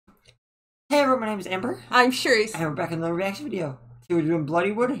Hey everyone, my name is Amber. I'm Charisse. And we're back in another reaction video. Today we're doing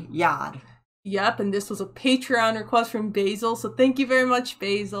Bloodywood, Yaad. Yep, and this was a Patreon request from Basil, so thank you very much,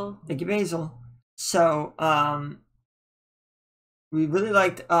 Basil. Thank you, Basil. So, we really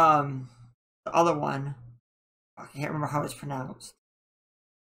liked, the other one. I can't remember how it's pronounced.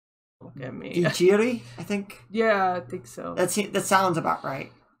 Look at me. Dijiri, I think? Yeah, I think so. That sounds about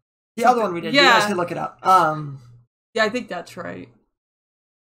right. The other one we did, yeah. You guys can look it up. Yeah, I think that's right.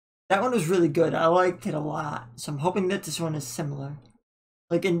 That one was really good. I liked it a lot. So I'm hoping that this one is similar.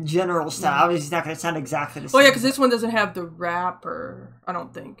 Like in general style. Obviously it's not going to sound exactly the same. Oh yeah, because this one doesn't have the rapper, I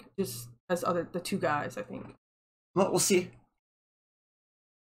don't think. Just as the two guys, I think. Well, we'll see.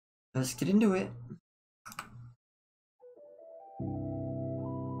 Let's get into it.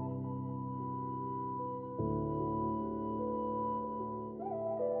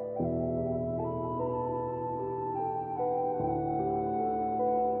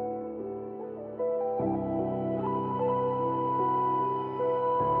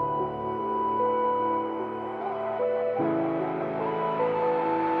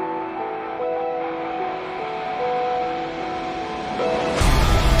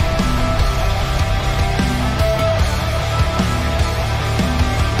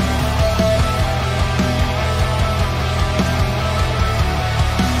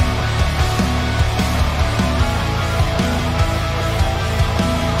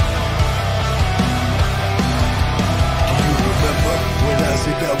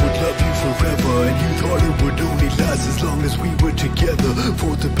 Forever, and you thought it would only last as long as we were together.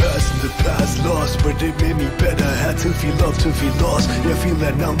 For the past and the past lost, but it made me better. Had to feel love to feel lost. Yeah, I feel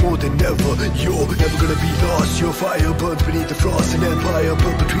that now more than ever. You're never gonna be lost. Your fire burns beneath the frost. An empire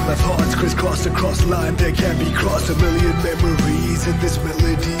built between my thoughts, crisscrossed across the line that can't be crossed. A million memories in this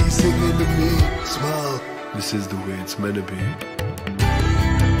melody singing to me. Smile, this is the way it's meant to be.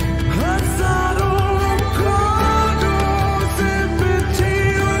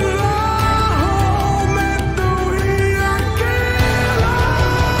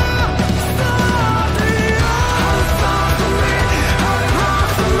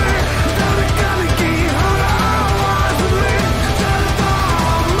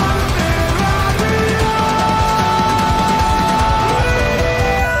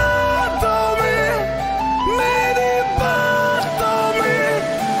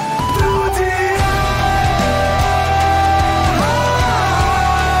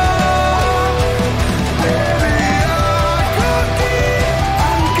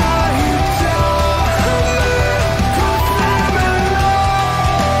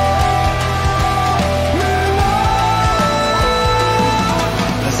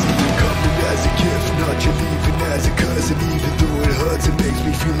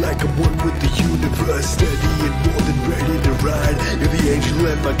 Steady and more than ready to ride. You're the angel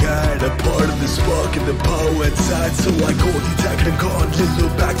and my guide, a part of the spark and the power inside. So I call you tagged and gone. Didn't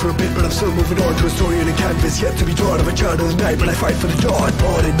look back for a bit, but I'm still moving on to a story in a canvas yet to be drawn of a child of the night. But I fight for the dawn,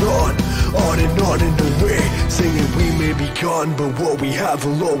 on and on in the way. Singing we may be gone, but what we have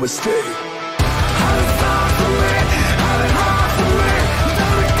will always stay.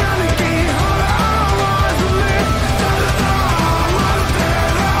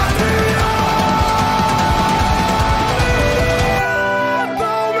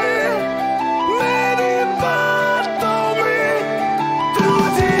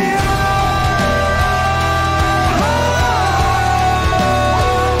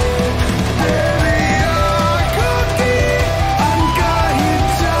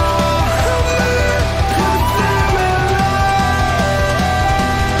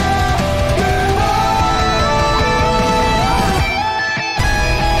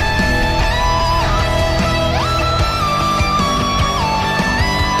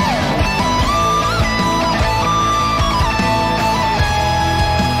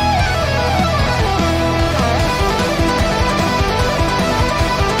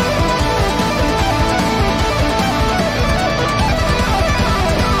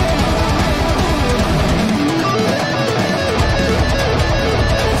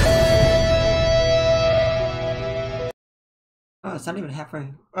 Oh, it's not even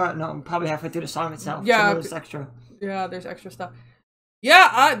halfway. No, probably halfway through the song itself. Yeah, there's extra. Yeah, there's extra stuff.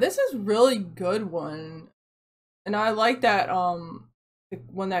 Yeah, this is really good one, and I like that. The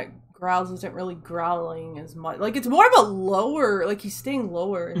one that growls isn't really growling as much. Like it's more of a lower. Like he's staying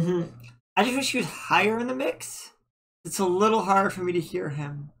lower. I just wish he was higher in the mix. It's a little hard for me to hear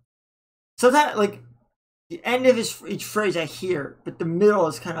him. So that like the end of each phrase I hear, but the middle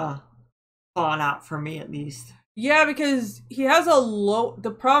is kind of falling out for me at least. Yeah, because he has a low.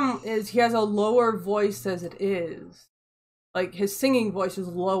 The problem is he has a lower voice as it is. like his singing voice is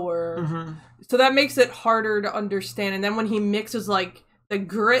lower, Mm-hmm. so that makes it harder to understand. And then when he mixes like the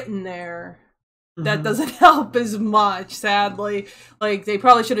grit in there, that doesn't help as much, sadly. Like they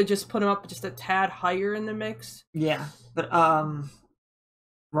probably should have just put him up just a tad higher in the mix. Yeah, but Raul,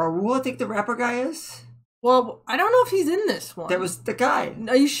 I think the rapper guy is. Well, I don't know if he's in this one. That was the guy.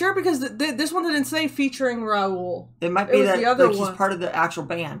 Are you sure? Because this one didn't say featuring Raul. It might be that the other like, one. he's part of the actual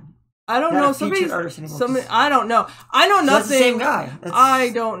band. I don't know. Somebody, I don't know. I know nothing. That's the same guy.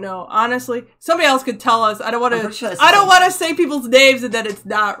 I don't know. Honestly, somebody else could tell us. I don't want to. Sure I don't want to say people's names and that it's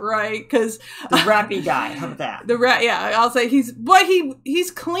not right because the rappy guy. How about that? The rap. Yeah, I'll say he's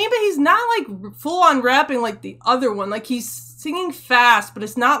clean, but he's not like full on rapping like the other one. Like he's singing fast, but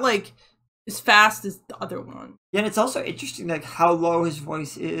it's not like as fast as the other one. Yeah, and it's also interesting like how low his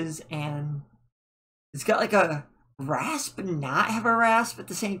voice is, and it's got like a rasp and not have a rasp at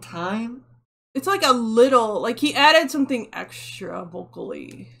the same time. It's like a little, like he added something extra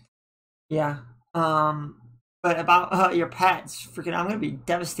vocally. Yeah. But about your pets, freaking, I'm gonna be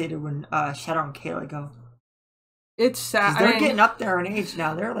devastated when Shadow and Kayla go. It's sad. They're getting up there in age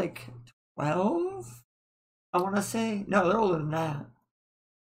now. They're like 12, I want to say. No, they're older than that.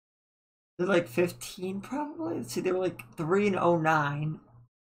 They're like 15 probably. Let's see, they were like 3 and 09.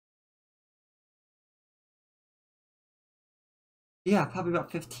 Yeah, probably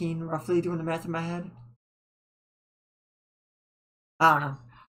about 15 roughly, doing the math in my head. I don't know.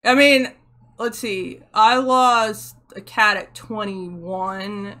 I mean, let's see. I lost a cat at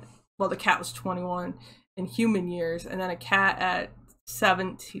 21. Well, the cat was 21 in human years, and then a cat at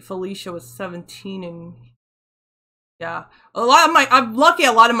 17. Felicia was 17, and yeah, I'm lucky.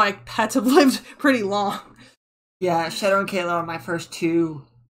 A lot of my pets have lived pretty long. Yeah, Shadow and Kayla are my first two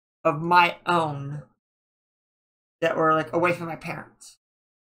of my own that were like away from my parents.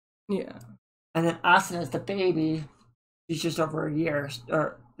 Yeah, and then Asuna is the baby. She's just over a year,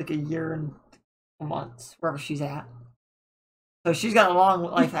 or like a year and a month, wherever she's at. So she's got a long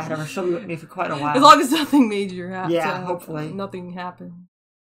life ahead of her. She'll be with me for quite a while. As long as nothing major happens. Yeah, hopefully. Nothing happened.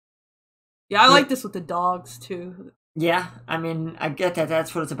 Yeah, I like this with the dogs, too. Yeah, I mean, I get that.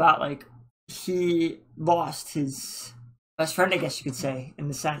 That's what it's about. Like, he lost his best friend, I guess you could say, in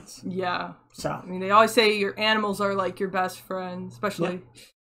the sense. Yeah. So. I mean, they always say your animals are like your best friends, especially. Yeah.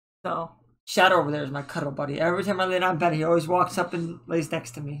 So. Shadow over there is my cuddle buddy. Every time I lay down in bed, he always walks up and lays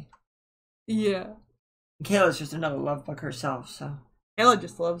next to me. Yeah. And Kayla's just another love bug herself, so. Kayla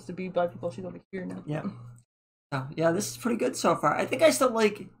just loves to be by people. She's over here now. Yeah. So, yeah, this is pretty good so far. I think I still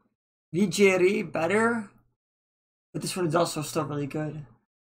like Vigeri better, but this one is also still really good.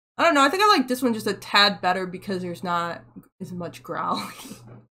 I don't know. I think I like this one just a tad better because there's not as much growling.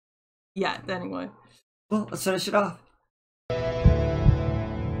 Yet, anyway. Well, let's finish it off.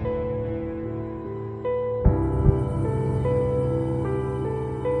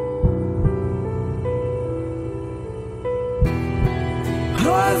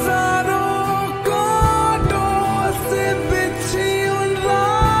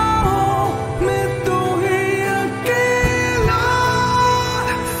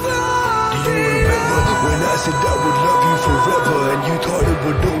 Said I would love you forever, and you thought it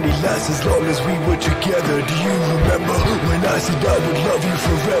would only last as long as we were together. Do you remember when I said I would love you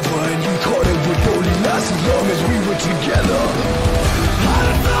forever, and you thought it would only last as long as we were together? I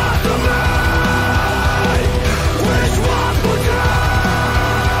thought the night, which was the day,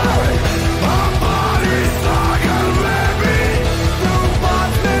 our bodies stuck and maybe through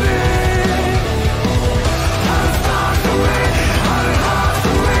months. I stuck to me, and it hurts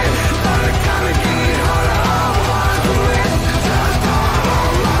to me, but it can't get harder.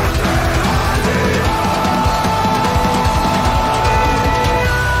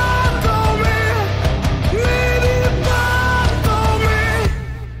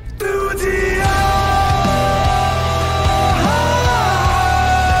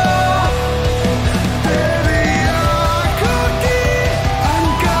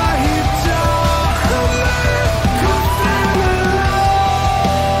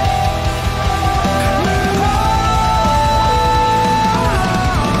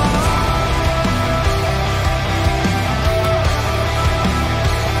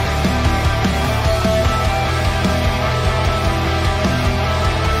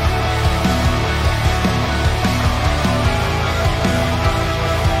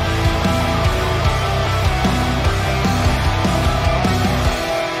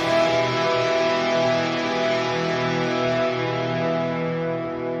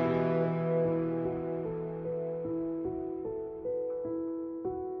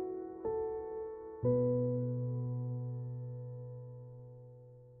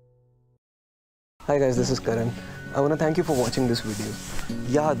 Hi guys, this is Karan. I want to thank you for watching this video.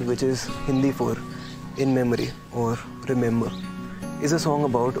 Yaad, which is Hindi for in memory or remember, is a song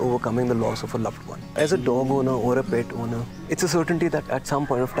about overcoming the loss of a loved one. As a dog owner or a pet owner, it's a certainty that at some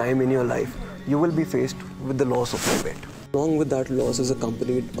point of time in your life, you will be faced with the loss of your pet. Along with that loss is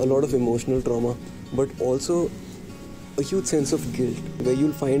accompanied a lot of emotional trauma, but also a huge sense of guilt, where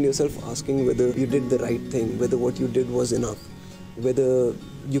you'll find yourself asking whether you did the right thing, whether what you did was enough, whether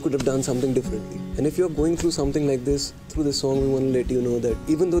you could have done something differently. And if you're going through something like this, through this song we want to let you know that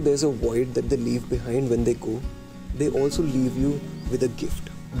even though there's a void that they leave behind when they go, they also leave you with a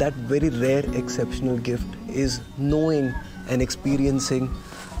gift. That very rare, exceptional gift is knowing and experiencing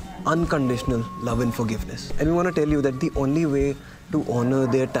unconditional love and forgiveness. And we want to tell you that the only way to honor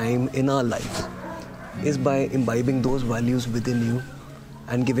their time in our lives is by imbibing those values within you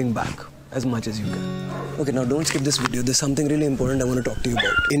and giving back as much as you can. Okay, now don't skip this video. There's something really important I want to talk to you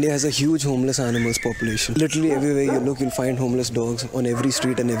about. India has a huge homeless animals population. Literally everywhere you look, you'll find homeless dogs on every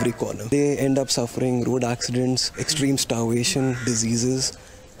street and every corner. They end up suffering road accidents, extreme starvation, diseases,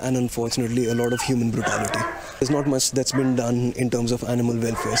 and unfortunately a lot of human brutality. There's not much that's been done in terms of animal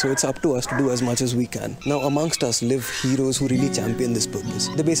welfare, so it's up to us to do as much as we can. Now amongst us live heroes who really champion this purpose.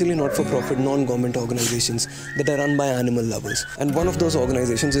 They're basically not-for-profit, non-government organizations that are run by animal lovers. And one of those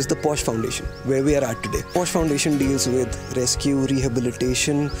organizations is the Posh Foundation, where we are at today. Posh Foundation deals with rescue,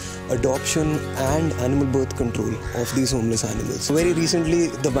 rehabilitation, adoption and animal birth control of these homeless animals. Very recently,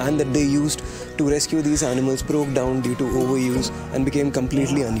 the van that they used to rescue these animals broke down due to overuse and became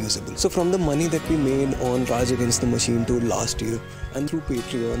completely unusable. So from the money that we made on Raj Against the Machine tour last year and through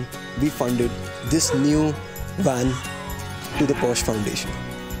Patreon, we funded this new van to the Posh Foundation.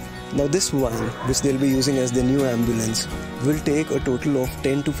 Now this van, which they'll be using as their new ambulance, will take a total of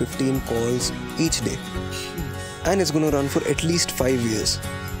 10 to 15 calls each day. And it's going to run for at least 5 years.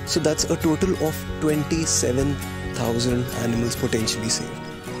 So that's a total of 27,000 animals potentially saved.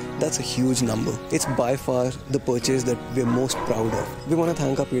 That's a huge number. It's by far the purchase that we're most proud of. We want to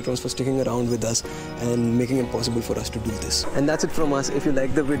thank our patrons for sticking around with us and making it possible for us to do this. And that's it from us. If you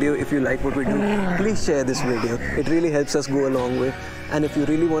like the video, if you like what we do, please share this video. It really helps us go a long way. And if you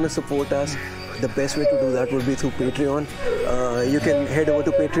really want to support us, the best way to do that would be through Patreon. You can head over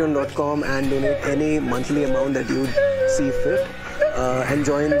to patreon.com and donate any monthly amount that you see fit. And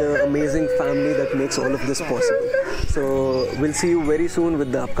join the amazing family that makes all of this possible. So we'll see you very soon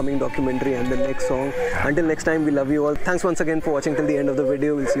with the upcoming documentary and the next song. Until next time, we love you all. Thanks once again for watching till the end of the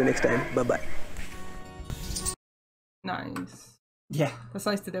video. We'll see you next time. Bye bye. Nice. Yeah. That's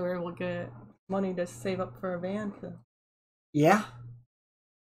nice that they were able to get money to save up for a van. Yeah.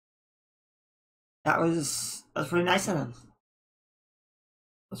 That's pretty nice of them.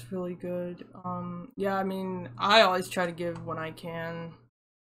 That's really good. Yeah, I mean, I always try to give when I can.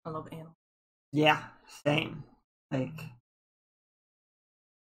 I love animals. Yeah, same. Like,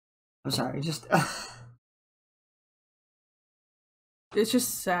 I'm sorry, just it's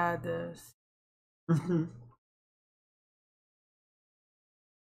just sad this.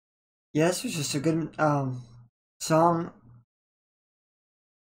 Yeah, this was just a good song.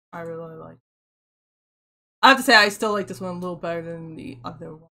 I really like it. I have to say I still like this one a little better than the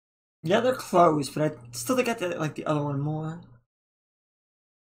other one. Yeah, they're close, but I still think I like the other one more.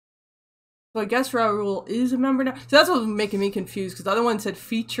 So I guess Raul is a member now. So that's what was making me confused, because the other one said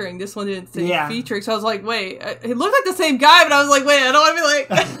featuring. This one didn't say featuring. So I was like, wait, it looked like the same guy, but I was like, wait, I don't want to be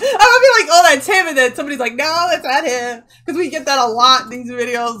like, I don't want to be like, oh, that's him. And then somebody's like, no, that's not him. Because we get that a lot in these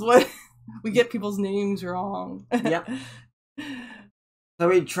videos when we get people's names wrong. Yep. So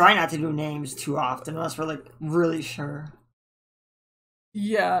we try not to do names too often unless we're like really sure.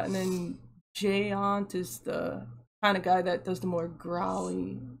 Yeah, and then Jayant is the kind of guy that does the more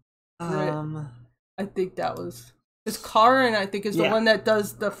growly. I think that was his Karin. I think is the one that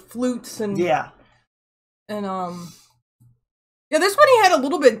does the flutes and yeah, this one he had a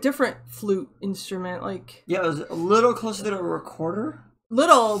little bit different flute instrument. Like it was a little closer to a recorder.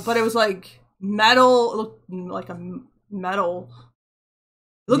 Little, but it was like metal. It looked like a metal.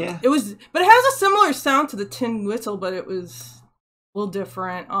 It was, but it has a similar sound to the tin whistle, but it was a little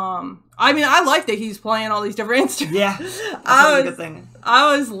different. I mean, I like that he's playing all these different instruments. Yeah, that's a good thing. I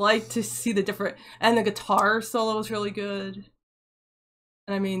always like to see the different, and the guitar solo was really good.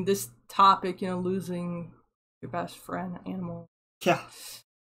 And I mean, this topic, losing your best friend, animal. Yeah.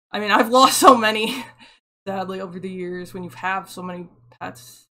 I mean, I've lost so many, sadly, over the years. When you have so many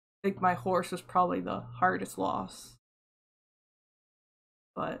pets, I think my horse was probably the hardest loss.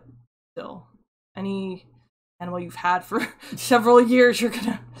 But still, any animal you've had for several years, you're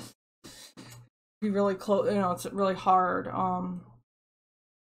gonna be really close. It's really hard.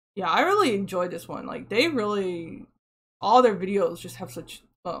 Yeah, I really enjoyed this one. Like, they really, all their videos just have such,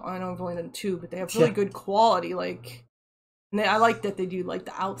 well, I know I've only done 2, but they have really good quality. Like, and I like that they do, like,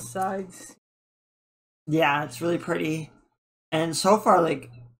 the outsides. Yeah, it's really pretty. And so far, like,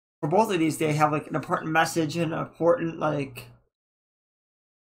 for both of these, they have, like, an important message and an important, like,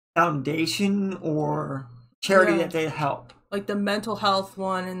 foundation or charity that they help. Like the mental health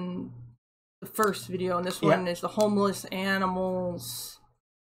one in the first video, and this one is the homeless animals.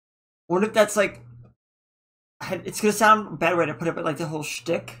 I wonder if that's like, it's gonna sound a bad way to put it, but like the whole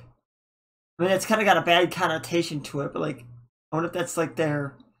shtick. I mean, it's kind of got a bad connotation to it, but like, I wonder if that's like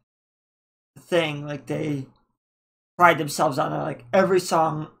their thing. Like they pride themselves on like every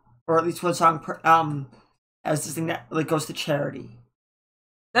song, or at least one song per as this thing that like goes to charity.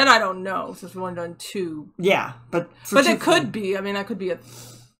 Then I don't know, since we only done 2. Yeah, but it could be. I mean, that could be a.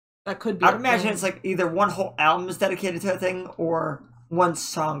 That could be. I'd imagine it's like either one whole album is dedicated to a thing, or one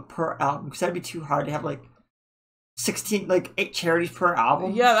song per album. Because that'd be too hard to have like 8 charities per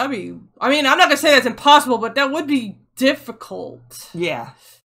album. Yeah, that'd be. I mean, I'm not gonna say that's impossible, but that would be difficult. Yeah.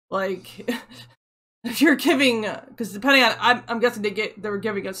 Like, if you're giving, because depending on, I'm guessing they were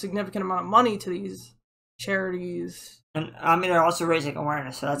giving a significant amount of money to these charities. And I mean, they're also raising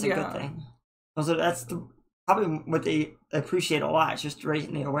awareness, so that's a good thing. Also, that's probably what they appreciate a lot. It's just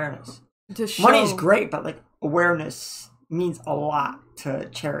raising the awareness. Money is great, but like awareness means a lot to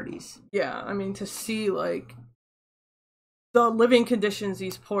charities. Yeah, I mean, to see like the living conditions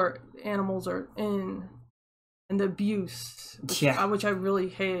these poor animals are in, and the abuse, which I really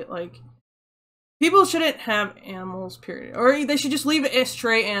hate. Like, people shouldn't have animals, period, or they should just leave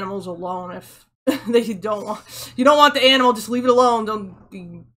stray animals alone if. You don't want the animal, just leave it alone. Don't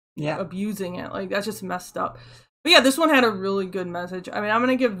be abusing it. Like, that's just messed up. But yeah, this one had a really good message. I mean, I'm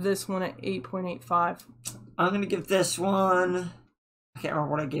gonna give this one an 8.85. I'm gonna give this one, I can't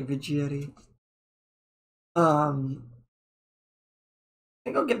remember what I gave Veggie. I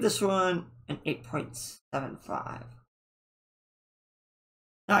think I'll give this one an 8.75.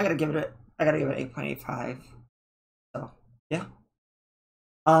 No, I gotta give it 8.85. So yeah.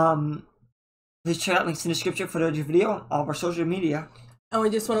 Please check out links in the description for the video and all of our social media. And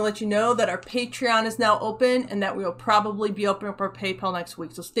we just want to let you know that our Patreon is now open and that we will probably be opening up our PayPal next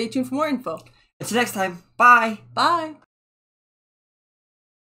week. So stay tuned for more info. Until next time, bye. Bye.